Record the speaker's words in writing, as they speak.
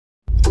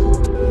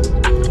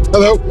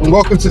Hello, and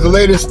welcome to the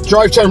latest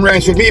Drive Time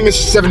Rant with me, Mr.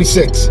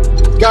 76.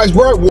 Guys,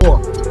 we're at war.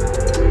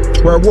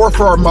 We're at war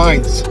for our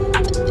minds.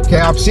 Okay,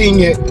 I'm seeing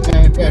it,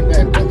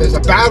 and there's a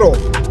battle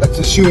that's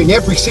ensuing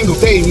every single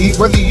day.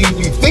 Whether you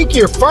think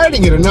you're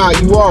fighting it or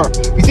not, you are.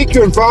 If you think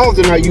you're involved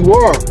or not, you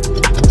are.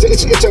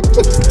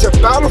 It's a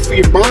battle for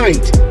your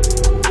mind.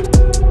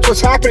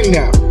 What's happening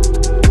now?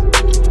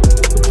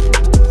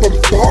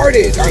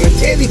 Bombarded on a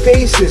daily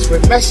basis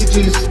with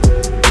messages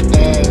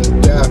and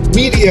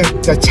media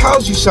that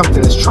tells you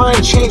something, that's trying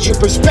to change your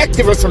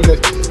perspective of something,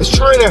 that's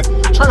trying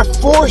to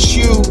force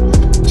you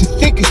to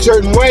think a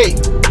certain way.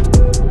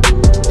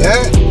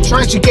 Yeah,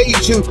 trying to get you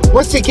to,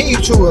 once they get you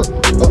to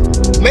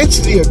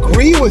mentally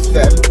agree with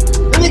them,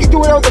 then they can do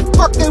whatever the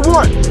fuck they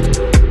want.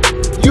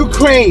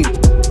 Ukraine.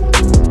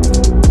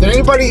 Did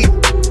any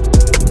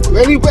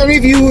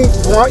of you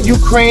want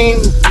Ukraine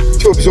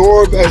to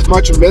absorb as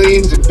much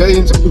millions and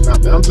billions of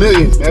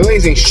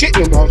millions ain't shit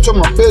no more. I'm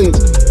talking about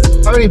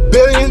billions. How many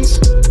billions?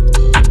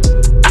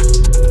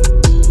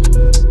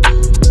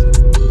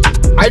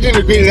 I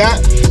didn't agree to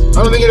that.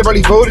 I don't think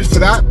anybody voted for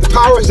that. The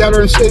powers that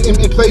are in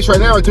place right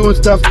now are doing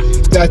stuff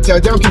that they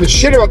don't give a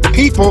shit about the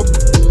people.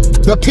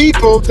 The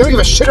people, they don't give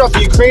a shit about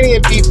the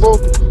Ukrainian people.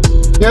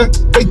 Yeah,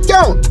 they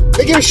don't.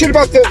 They give a shit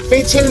about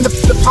maintaining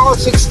the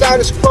politics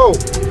status quo.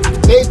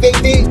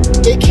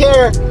 They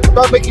care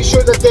about making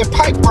sure that their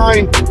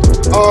pipeline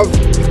of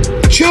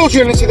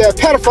children into their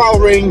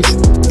pedophile rings,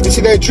 into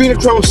their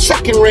adrenochrome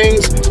sucking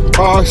rings,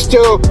 are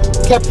still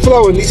kept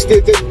flowing.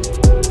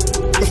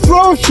 The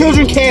flow of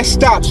children can't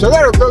stop, so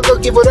they'll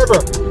give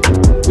whatever.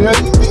 You know,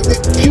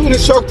 Putin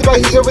is talked about.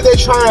 He's over there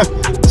trying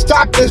to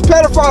stop this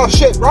pedophile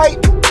shit, right?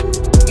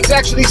 He's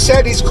actually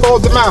said he's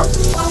called them out.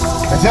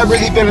 Has that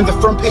really been on the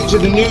front page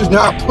of the news?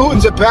 Nah,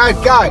 Putin's a bad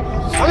guy.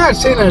 I'm not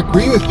saying I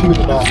agree with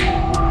Putin at all.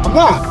 I'm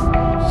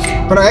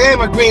not. But I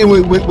am agreeing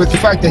with the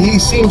fact that he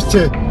seems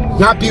to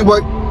not be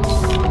what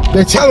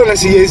they're telling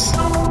us he is.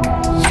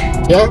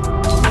 Yeah?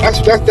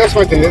 That's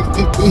my thing.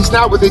 He's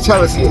not what they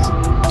tell us he is.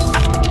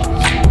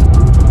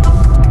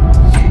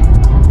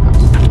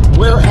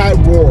 We're at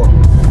war.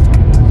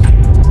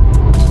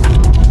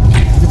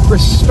 The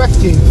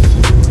perspective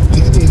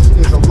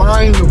is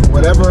aligned with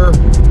whatever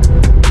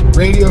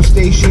radio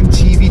station,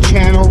 TV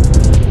channel,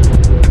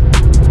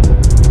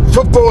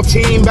 football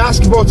team,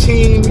 basketball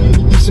team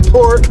you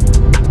support,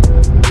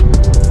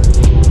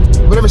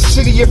 whatever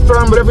city you're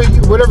from,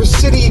 whatever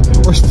city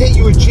or state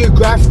you were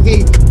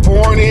geographically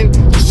born in,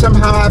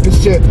 somehow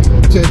happens to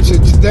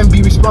then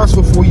be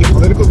responsible for your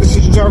political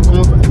decisions are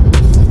going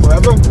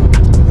forever.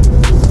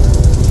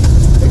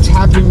 It's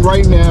happening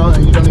right now,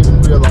 and you don't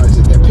even realize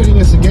it. They're pitting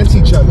us against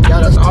each other.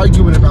 Got us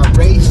arguing about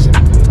race and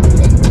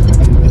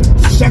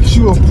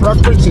sexual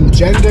preference and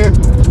gender.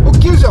 Who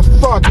gives a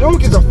fuck? No one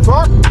gives a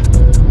fuck.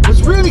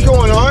 What's really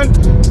going on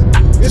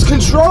is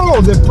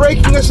control. They're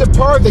breaking us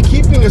apart. They're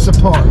keeping us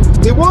apart.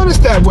 They want us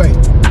that way.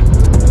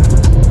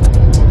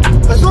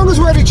 As long as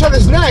we're at each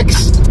other's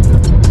necks,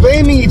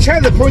 blaming each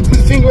other, pointing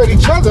the finger at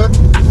each other,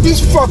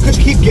 these fuckers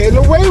keep getting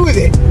away with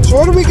it. So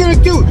what are we gonna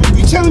do?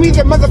 You telling me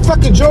that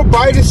motherfucking Joe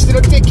Biden stood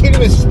up there, can't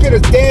even spit a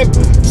damn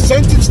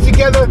sentence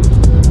together,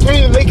 can't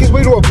even make his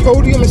way to a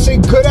podium and say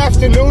good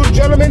afternoon,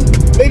 gentlemen,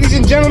 ladies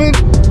and gentlemen,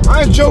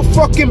 I'm Joe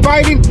fucking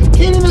Biden.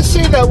 Can't even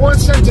say that one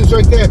sentence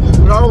right there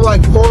without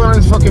like falling on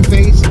his fucking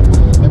face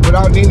and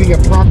without needing a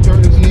prompter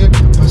in his ear.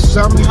 But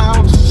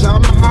somehow,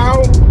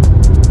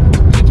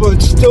 people are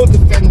still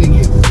defending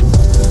him.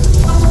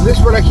 This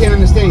is what I can't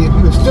understand.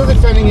 People are still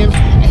defending him,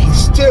 and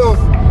he's still,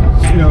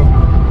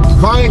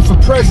 vying for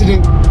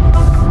president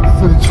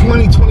for the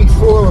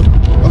 2024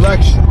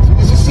 election.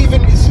 Is this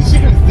even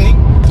a thing?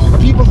 Are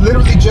people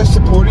literally just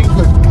supporting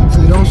because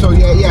they don't? So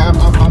yeah,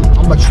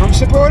 I'm a Trump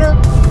supporter.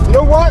 You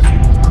know what?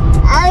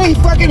 I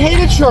fucking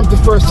hated Trump the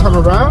first time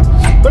around,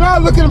 but now I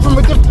look at him from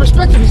a different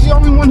perspective. He's the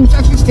only one who's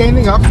actually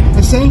standing up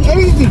and saying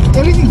anything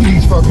to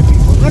these fucking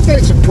people. Not that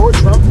I support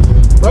Trump,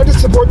 but I just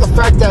support the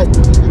fact that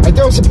I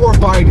don't support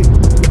Biden.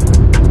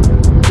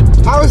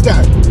 How is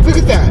that? Look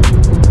at that.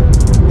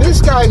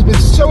 This guy's been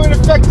so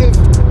ineffective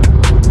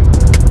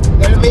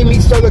that it made me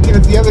start looking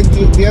at the other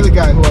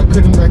guy who I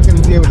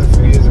couldn't deal with a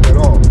few years ago at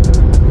all.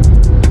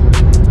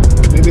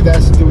 Maybe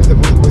that's to do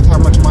with how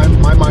much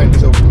my mind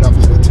is opened up to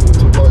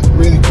what's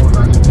really going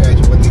on compared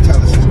to what they tell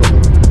us is going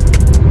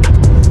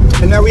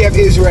on. And now we have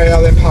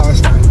Israel and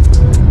Palestine.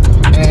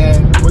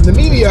 And when the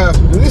media,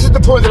 and this is the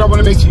point that I want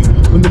to make to you,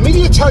 when the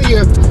media tell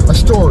you a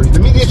story, the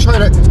media try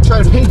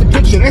to paint the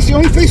picture, and that's the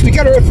only place we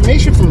get our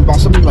information from about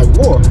something like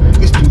war,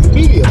 is through the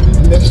media.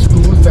 And there's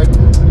spoon-fed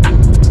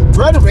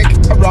rhetoric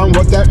around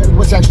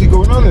what's actually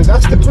going on there.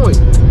 That's the point.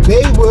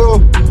 They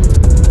will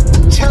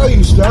tell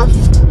you stuff,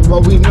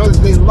 but we know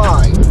that they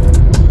lie.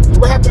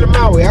 What happened to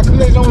Maui? How come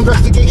there's no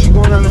investigation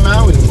going on in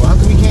Maui anymore? How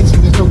come we can't see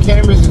there's no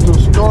cameras, there's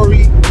no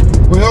story?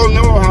 We all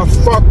know how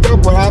fucked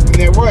up what happened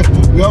there was.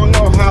 We all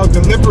know how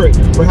deliberate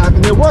what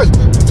happened there was.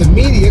 But the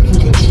media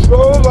can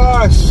control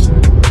us.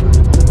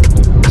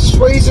 It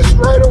sways us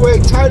right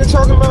away. Tired of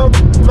talking about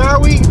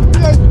Maui?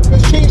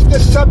 Let's change the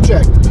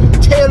subject.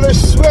 Taylor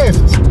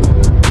Swift.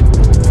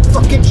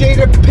 Fucking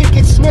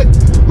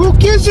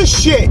gives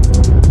a shit?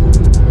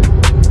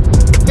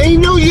 They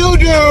know you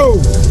do.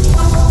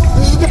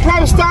 This is the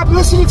problem. Stop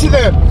listening to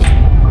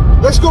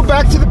them. Let's go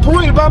back to the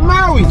point about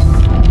Maui.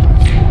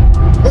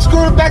 Let's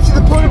go back to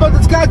the point about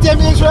this goddamn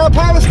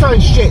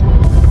Israel-Palestine shit.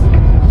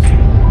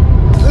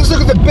 Let's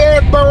look at the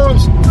bare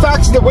bones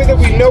facts, the way that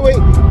we know it.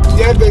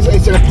 Yeah,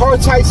 it's an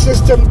apartheid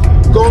system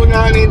going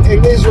on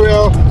in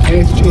Israel, and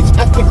it's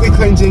ethnically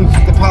cleansing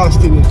the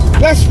Palestinians.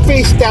 Let's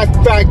face that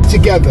fact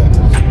together.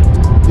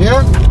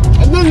 Yeah?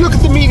 And then look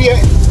at the media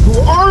who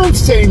aren't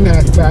saying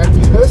that fact,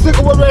 and let's look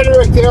at what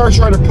rhetoric they are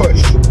trying to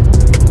push.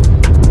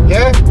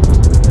 Yeah?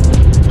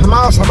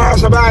 Hamas,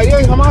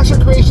 yeah, Hamas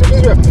are creation of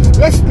Israel.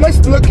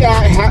 Let's look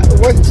at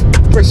what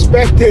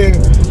perspective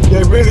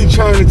they're really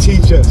trying to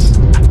teach us.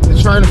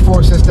 They're trying to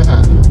force us to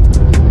have.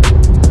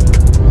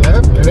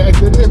 Yeah?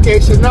 Okay,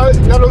 so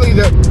not only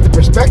the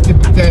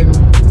perspective, but then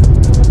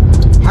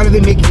how do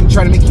they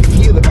try to make you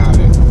feel about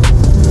it?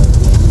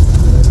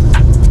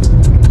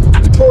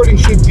 Reporting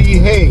should be,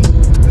 hey,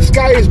 the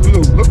sky is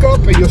blue. Look up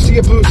and you'll see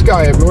a blue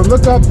sky. Everyone,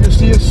 look up, you'll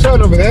see a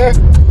sun over there.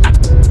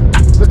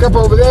 Look up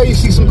over there, you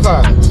see some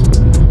clouds.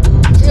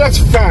 See, that's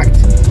fact.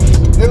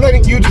 They're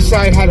letting you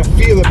decide how to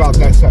feel about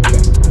that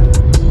subject.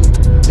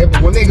 Yeah,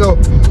 but when they go,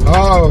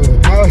 oh, the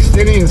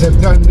Palestinians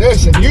have done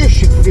this, and you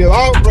should feel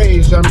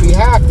outraged on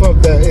behalf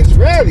of the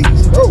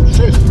Israelis. Oh,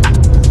 shit.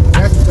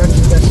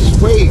 That's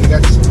sway.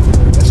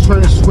 That's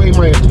trying to sway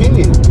my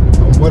opinion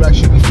on what I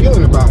should be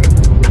feeling about it.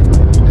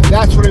 And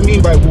that's what I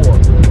mean by war.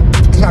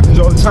 It happens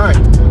all the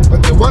time.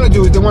 What they want to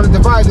do is they want to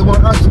divide. They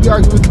want us to be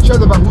arguing with each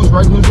other about who's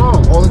right and who's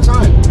wrong all the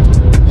time.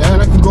 Yeah,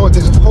 and I can go,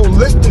 there's a whole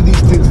list of these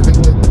things that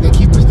they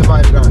keep us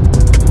divided on.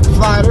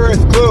 Flat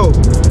Earth, globe.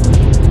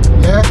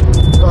 Yeah?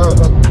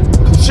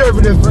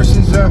 Conservative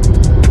versus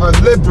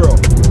liberal.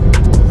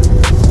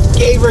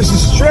 Gay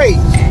versus straight.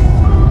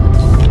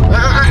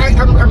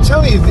 I'm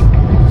telling you,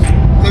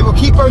 they will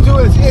keep on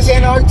doing this. Is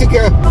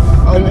Antarctica...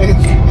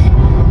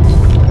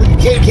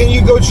 Can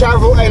you go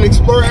travel and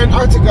explore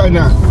Antarctica or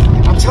not?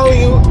 I'm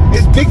telling you,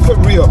 is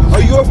Bigfoot real?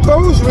 Are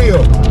UFOs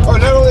real? Or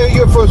not only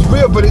are UFOs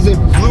real, but is it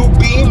blue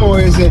beam, or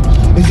is it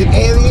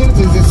aliens?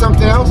 Is it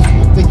something else?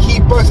 They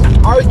keep us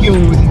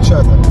arguing with each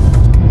other.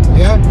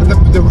 Yeah?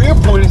 The real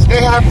point is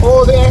they have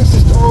all the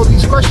answers to all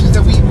these questions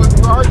that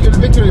we're arguing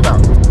and bickering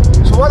about.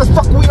 So why the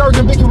fuck are we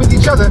arguing and bickering with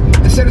each other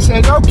instead of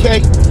saying,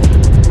 okay,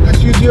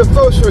 let's use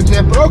UFOs for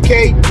example.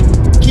 Okay,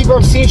 keep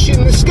on seeing shit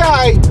in the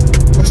sky.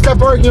 Let's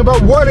stop arguing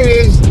about what it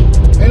is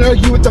and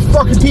argue with the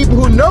fucking people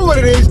who know what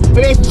it is and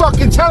ain't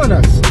fucking telling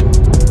us.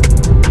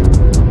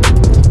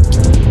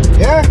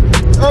 Yeah?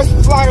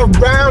 Earth fly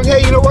around.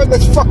 Hey, you know what?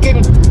 Let's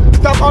fucking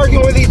stop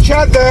arguing with each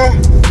other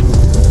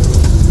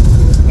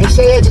and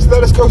say, hey, just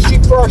let us go see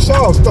for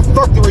ourselves. The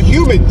fuck? They were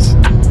humans.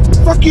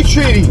 Fuck your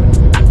treaty.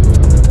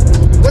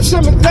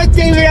 Let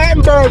David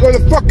Attenborough go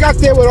the fuck out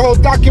there with a whole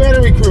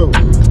documentary crew.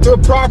 Do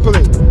it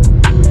properly.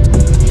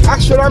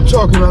 That's what I'm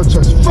talking about.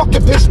 Just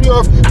fucking piss me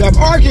off that I'm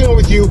arguing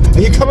with you and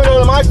you're coming out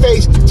of my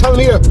face telling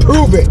me to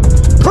prove it.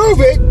 Prove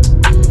it?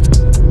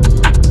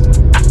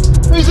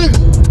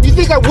 You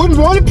think I wouldn't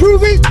want to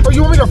prove it? Or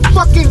you want me to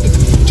fucking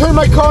turn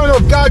my car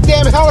into a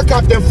goddamn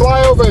helicopter and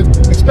fly over and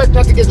expect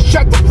not to get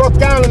shut the fuck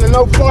down in the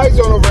no-fly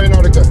zone over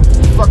Antarctica?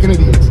 Fucking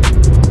idiots.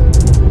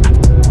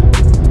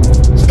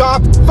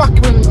 Stop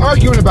fucking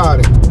arguing about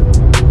it.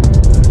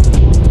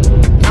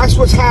 That's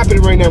what's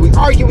happening right now. We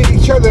argue with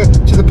each other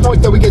to the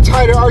point that we get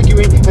tired of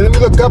arguing, and then we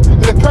look up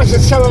and the press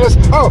is telling us,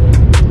 oh,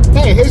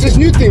 hey, here's this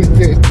new thing.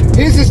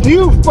 Here's this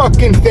new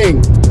fucking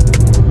thing.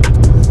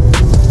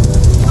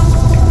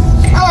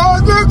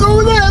 Oh, look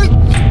over there.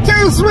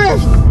 Taylor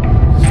Swift.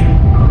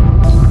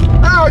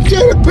 Oh,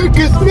 Jada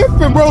Pinkett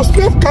Smith and Will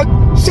Smith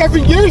got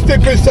 7 years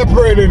they've been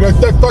separated.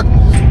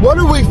 What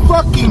are we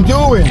fucking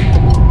doing?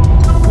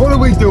 What are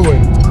we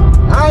doing?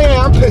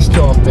 I'm pissed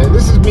off, man.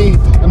 This is me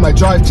and my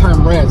drive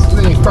time rants.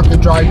 This ain't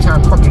fucking drive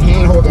time, fucking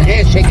hand holding,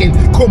 hand shaking,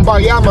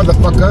 kumbaya,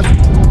 motherfucker.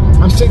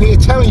 I'm sitting here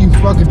telling you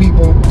fucking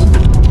people,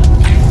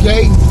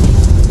 okay?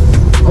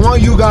 I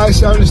want you guys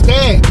to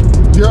understand.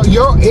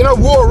 You're in a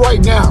war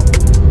right now.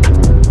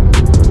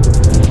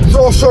 There's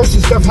all sorts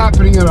of stuff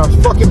happening on our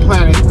fucking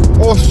planet.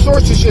 All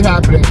sorts of shit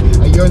happening.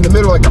 And you're in the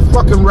middle like a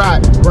fucking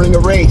rat running a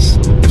race.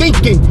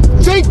 Thinking.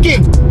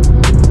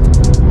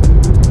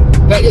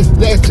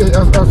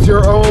 That's of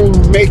your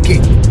own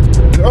making,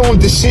 your own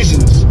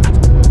decisions.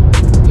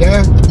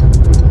 Yeah.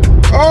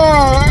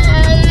 Oh,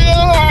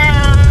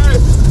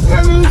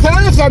 let me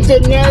tell you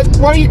something, man.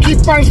 Why do you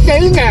keep on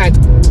saying that?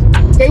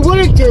 They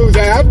wouldn't do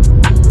that.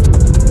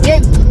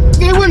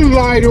 They wouldn't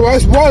lie to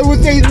us. Why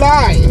would they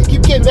lie? You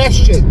keep getting that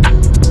shit.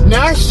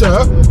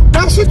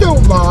 NASA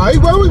don't lie.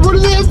 What do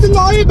they have to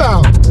lie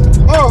about?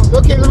 Oh,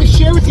 okay. Let me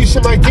share with you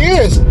some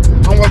ideas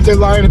on what they're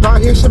lying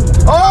about. Here's some.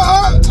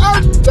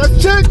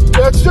 That's it.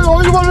 That's it.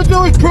 All you want to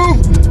do is prove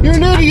you're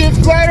an idiot.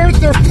 Flat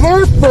Earther,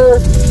 flurfer.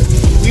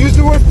 You use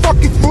the word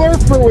fucking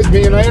flurfer with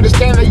me, and I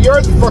understand that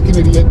you're the fucking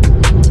idiot.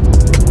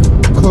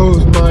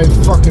 Close my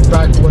fucking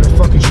back. What a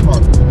fucking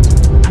schmuck.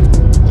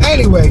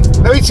 Anyway,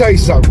 let me tell you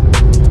something.